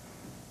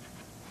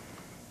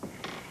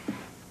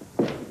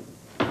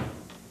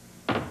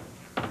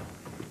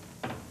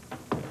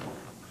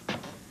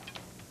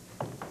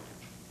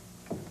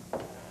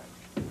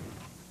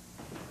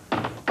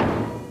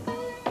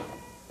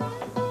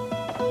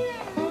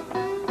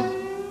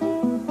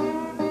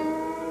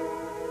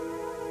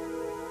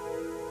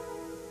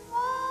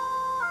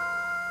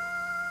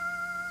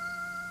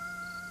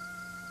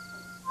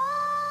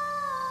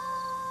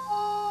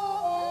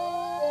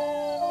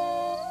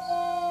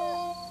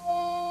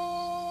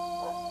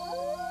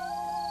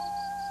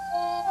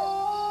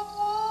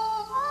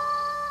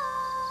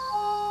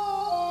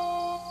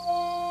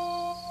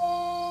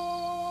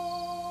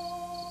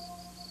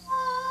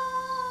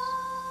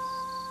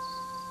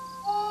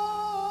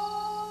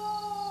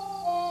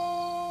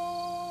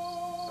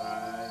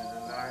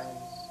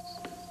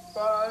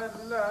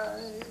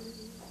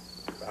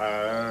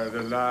 By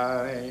the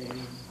light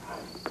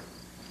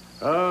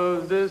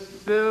of the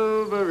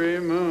silvery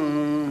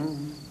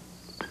moon.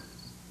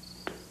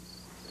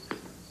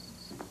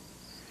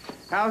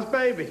 How's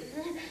baby?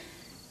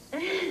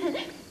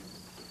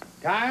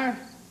 Tired?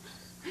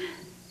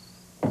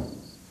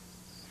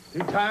 Too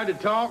tired to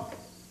talk?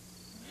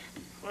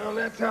 Well,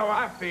 that's how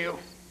I feel.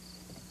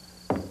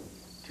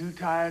 Too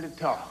tired to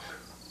talk.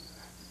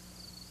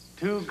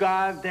 Too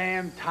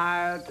goddamn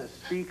tired to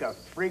speak a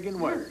friggin'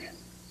 word.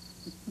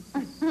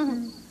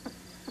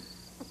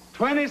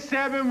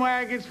 27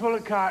 wagons full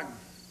of cotton.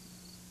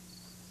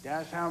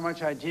 That's how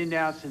much I ginned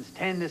out since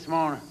 10 this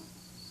morning.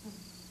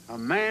 A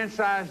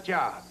man-sized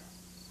job.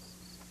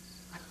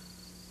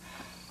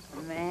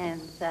 A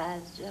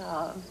man-sized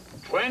job.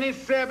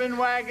 27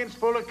 wagons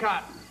full of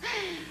cotton.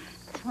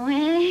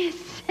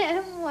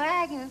 27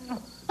 wagons.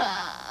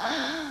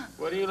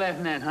 What are you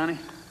laughing at, honey?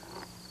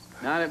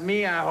 Not at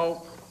me, I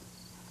hope.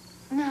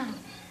 No.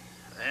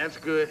 That's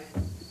good.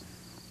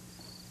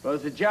 Well,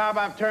 it's a job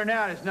I've turned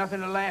out. It's nothing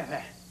to laugh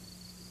at.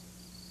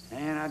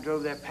 Man, I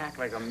drove that pack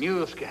like a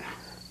mule skinner.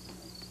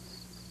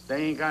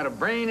 They ain't got a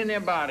brain in their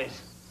bodies.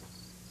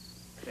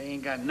 They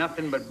ain't got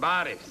nothing but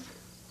bodies.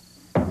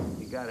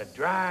 You gotta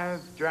drive,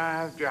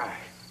 drive, drive.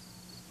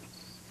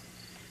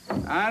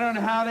 I don't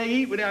know how they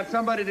eat without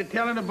somebody to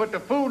tell them to put the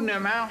food in their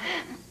mouth.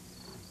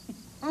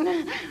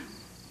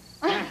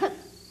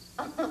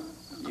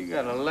 You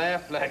gotta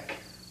laugh like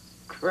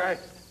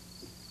Christ.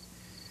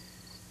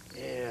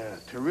 Yeah,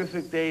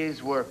 terrific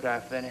day's work I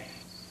finished.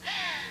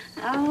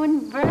 I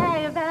wouldn't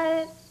brag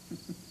about it.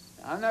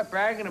 I'm not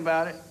bragging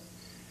about it.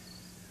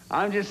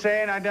 I'm just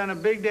saying I done a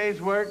big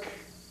day's work.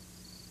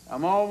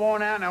 I'm all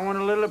worn out and I want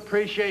a little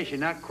appreciation,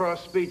 not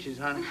cross speeches,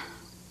 honey.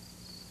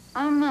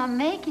 I'm not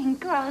making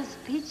cross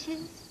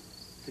speeches.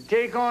 To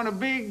take on a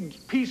big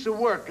piece of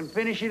work and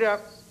finish it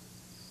up,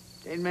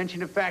 Didn't mention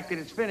the fact that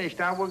it's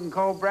finished. I wouldn't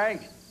call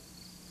bragging.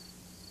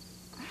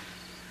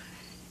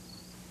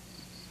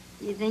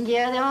 You think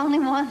you're the only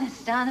one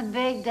that's done a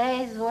big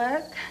day's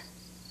work?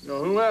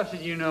 Well, who else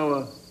did you know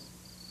of?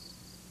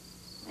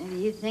 Maybe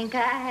you think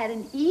I had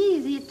an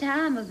easy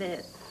time of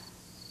it.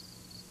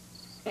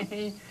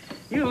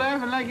 You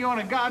laughing like you're on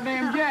a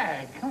goddamn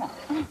jag. Come on.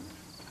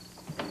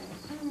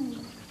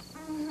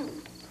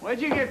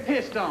 What'd you get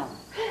pissed on?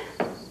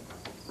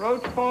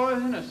 Roach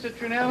poison or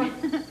citronella?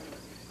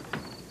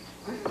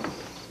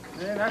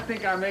 Man, I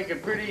think I make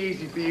it pretty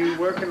easy for you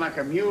working like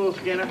a mule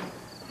skinner.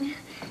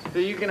 So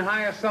you can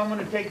hire someone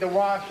to take the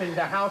wash and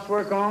the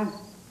housework on.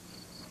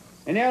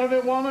 An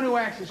elevator woman who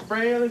acts as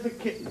frail as a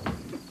kitten.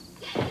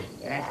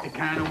 That's the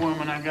kind of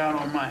woman I got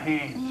on my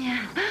hands.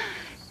 Yeah,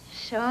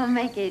 sure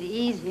make it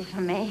easy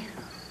for me.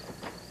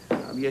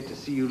 I've yet to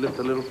see you lift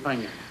a little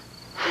finger.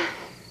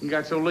 You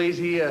got so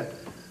lazy,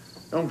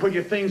 don't put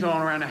your things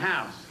on around the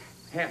house.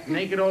 Half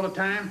naked all the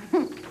time.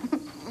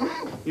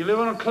 You live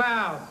on a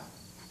cloud.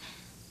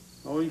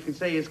 All you can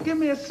say is, give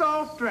me a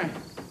soft drink.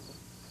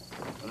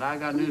 But I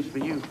got news for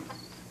you.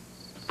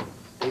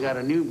 They got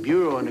a new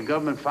bureau in the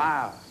government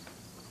files.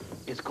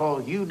 It's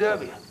called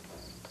UW.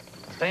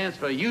 Stands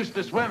for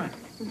useless women.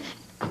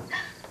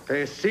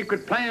 There's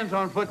secret plans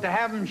on foot to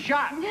have them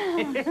shot.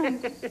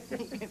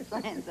 Secret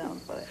plans on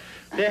foot.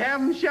 They have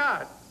them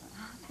shot.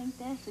 I think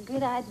that's a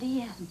good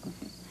idea.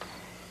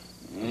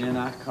 And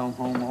I come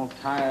home all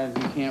tired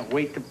and you can't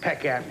wait to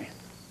peck at me.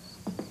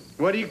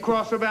 What are you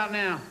cross about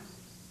now?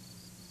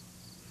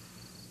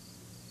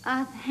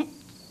 I think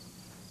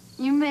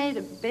you made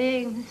a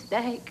big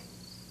mistake.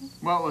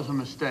 What was a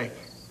mistake?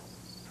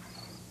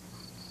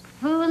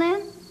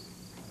 Fooling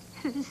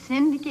to the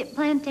syndicate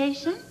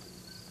plantation?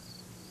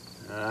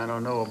 I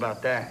don't know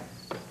about that.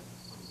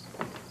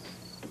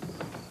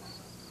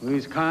 We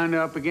was kind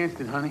of up against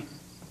it, honey.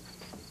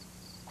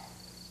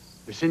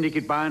 The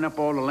syndicate buying up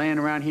all the land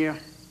around here,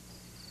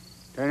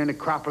 turning the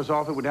croppers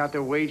off it without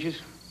their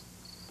wages.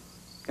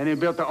 Then they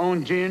built their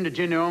own gin to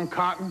gin their own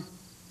cotton.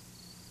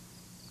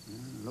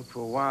 Looked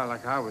for a while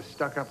like I was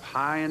stuck up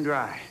high and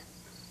dry.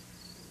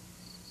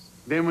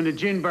 Then when the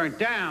gin burnt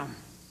down,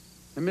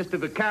 and Mr.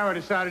 Vaccaro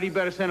decided he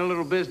better send a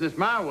little business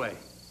my way.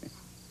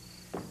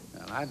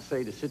 Well, I'd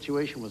say the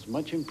situation was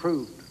much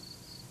improved.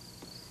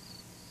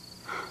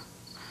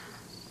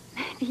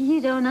 Maybe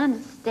you don't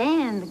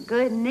understand the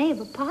good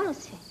neighbor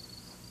policy.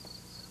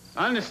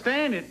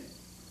 Understand it?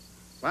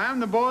 Well, I'm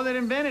the boy that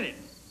invented it.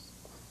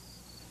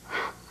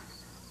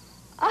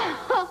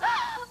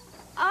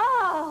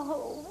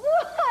 Oh,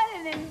 what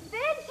an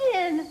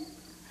invention!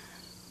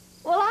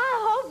 Well,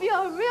 I hope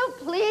you're real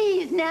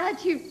pleased now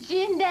that you've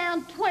ginned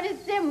down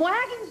 27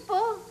 wagons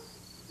full.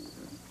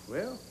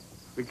 Well,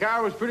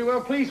 Vaccaro was pretty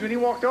well pleased when he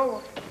walked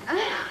over.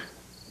 Yeah,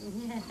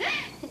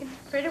 he was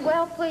pretty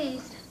well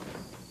pleased.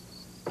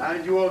 How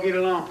did you all get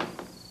along?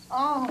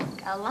 Oh,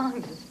 got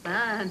along just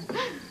fine.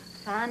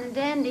 Fine and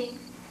dandy.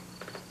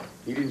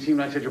 He didn't seem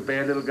like such a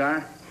bad little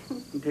guy.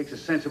 He takes a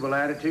sensible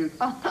attitude.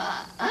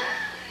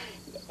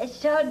 It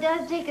sure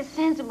does take a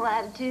sensible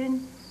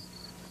attitude.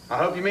 I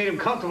hope you made him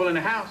comfortable in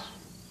the house.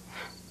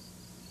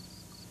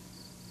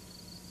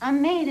 I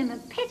made him a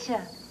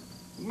pitcher.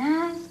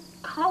 Nice,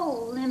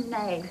 cold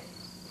lemonade.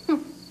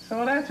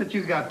 So that's what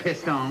you got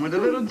pissed on, with a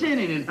little gin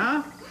in it,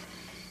 huh?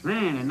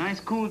 Man, a nice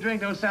cool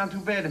drink don't sound too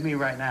bad to me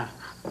right now.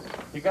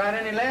 You got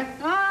any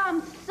left? Oh,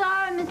 I'm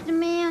sorry, Mr.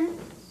 Man.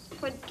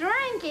 But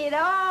drink it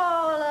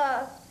all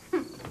up.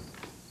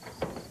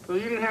 So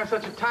you didn't have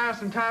such a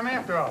tiresome time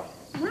after all?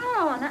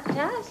 No, not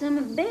tiresome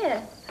a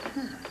bit.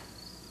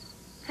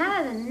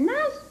 Had a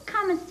nice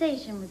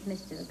conversation with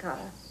Mr.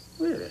 Vaccaro.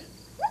 Really?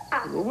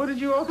 Yeah. Well, what did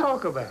you all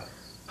talk about?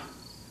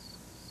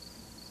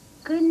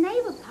 Good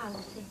neighbor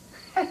policy.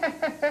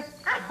 The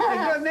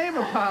good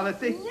neighbor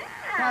policy? Yeah.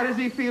 How does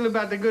he feel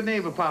about the good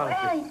neighbor policy?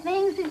 Well, he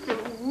thinks it's a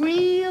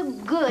real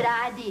good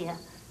idea.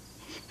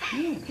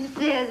 He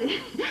says...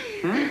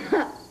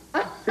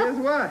 Huh? Says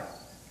what?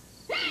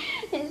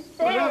 He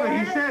said... Whatever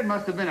he said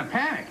must have been a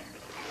panic.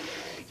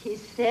 He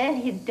said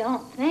he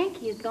don't think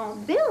he's gonna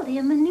build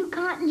him a new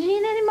cotton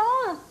gin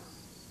anymore.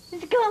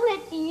 He's gonna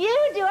let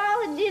you do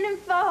all the ginning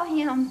for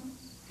him.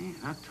 Man,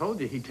 I told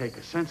you he'd take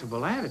a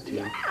sensible attitude.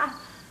 Yeah.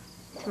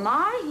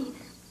 Tomorrow he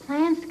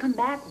plans to come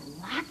back with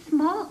lots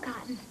more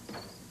cotton.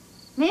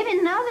 Maybe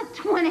another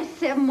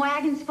 27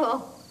 wagons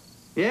full.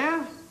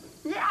 Yeah?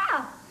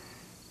 Yeah.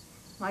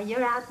 While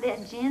you're out there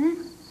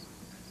ginning,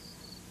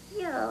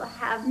 you'll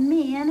have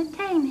me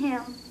entertain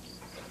him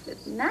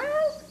with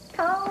nice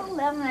cold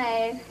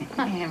lemonade.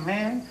 Yeah,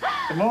 man.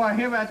 The more I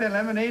hear about that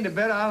lemonade, the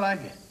better I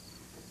like it.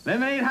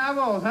 Lemonade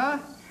highballs, huh?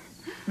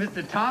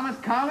 Mr. Thomas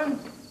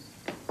Collins?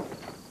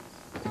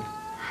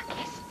 I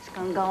guess it's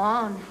gonna go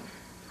on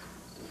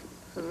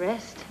for the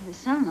rest of the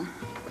summer.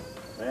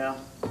 Well,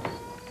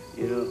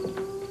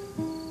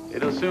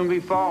 it'll soon be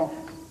fall.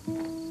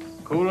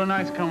 Cooler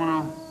nights coming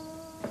on.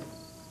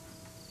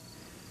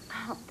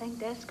 I don't think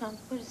that's gonna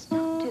put a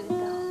stop to it,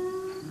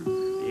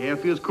 though. Yeah, it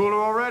feels cooler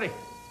already.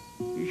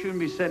 You shouldn't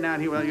be sitting out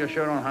here without your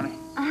shirt on, honey.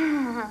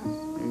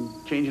 You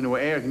Changing the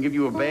air can give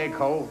you a bad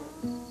cold.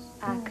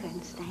 I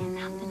couldn't stand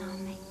nothing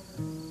on me.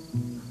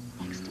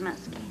 Next to my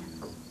skin.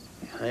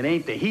 It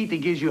ain't the heat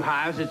that gives you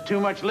hives, it's too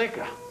much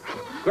liquor.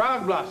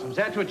 Grog blossoms,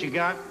 that's what you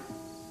got.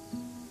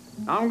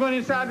 I'm going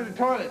inside to the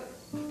toilet.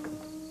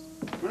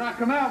 When I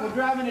come out, we'll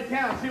drive into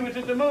town, see what's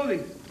at the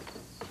movies.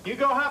 You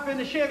go hop in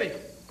the Chevy.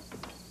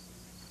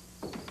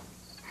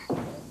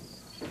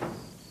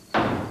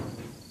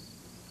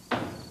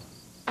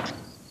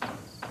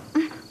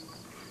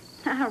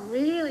 I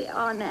really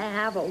ought to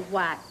have a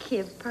white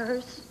kid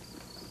purse.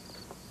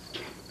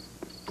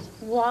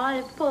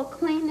 Water full of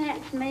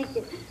Kleenex, make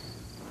it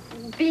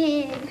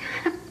big.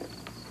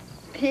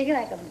 Big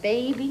like a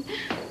baby.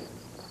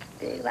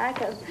 Big like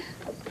a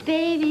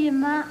baby in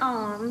my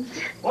arms.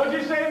 What'd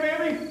you say,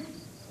 baby?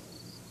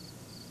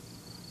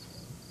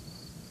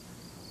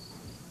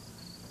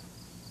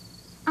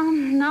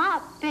 I'm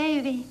not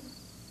baby.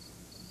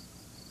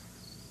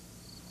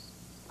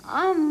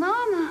 I'm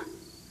Mama.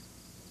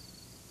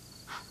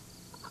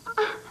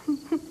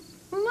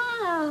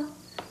 Ma,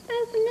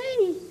 that's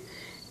me.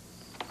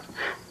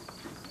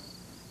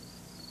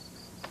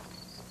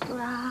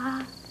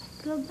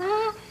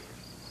 Rock-a-bye,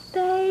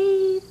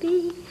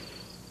 baby,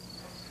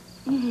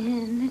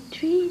 in the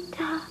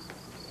treetop.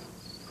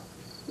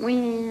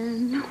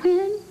 When the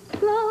wind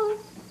blows,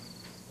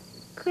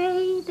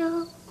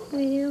 cradle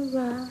will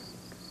rock.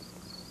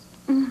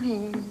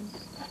 When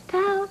the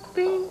south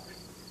breeze,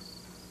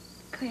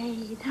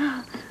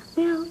 cradle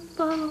will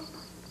fall.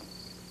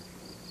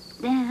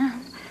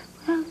 Then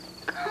will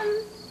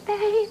come,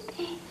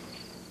 baby,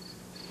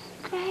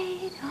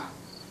 cradle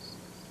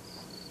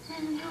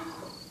and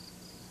all.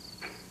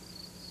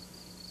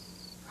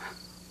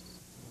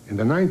 In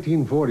the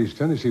 1940s,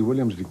 Tennessee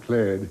Williams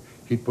declared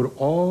he'd put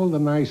all the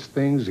nice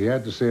things he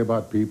had to say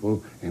about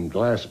people in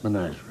glass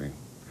menagerie,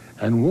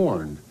 and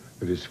warned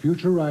that his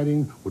future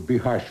writing would be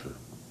harsher.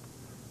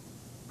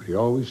 But he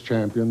always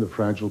championed the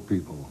fragile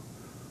people,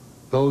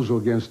 those who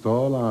against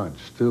all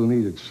odds still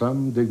needed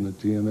some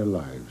dignity in their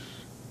lives.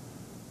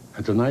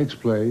 And tonight's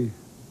play,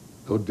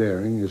 though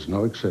daring, is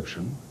no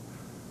exception.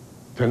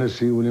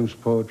 Tennessee Williams'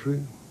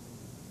 poetry,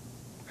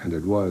 and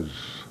it was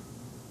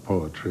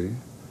poetry,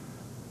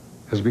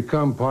 has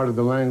become part of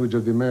the language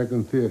of the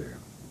American theater.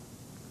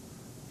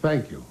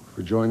 Thank you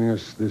for joining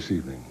us this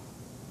evening.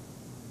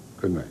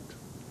 Good night.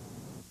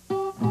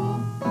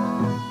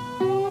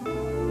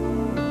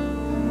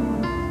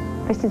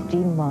 This is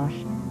Jean Marsh.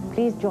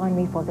 Please join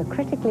me for the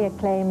critically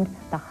acclaimed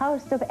The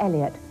House of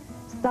Eliot,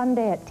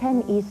 Sunday at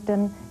 10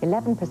 Eastern,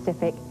 11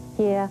 Pacific,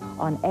 here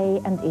on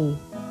A&E.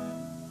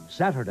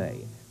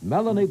 Saturday,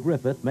 Melanie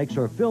Griffith makes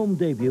her film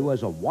debut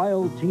as a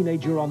wild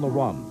teenager on the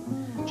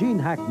run. Gene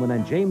Hackman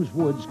and James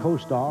Woods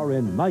co-star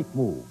in Night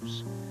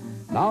Moves.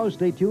 Now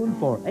stay tuned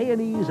for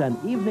A&E's An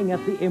Evening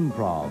at the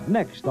Improv,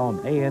 next on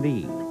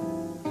A&E.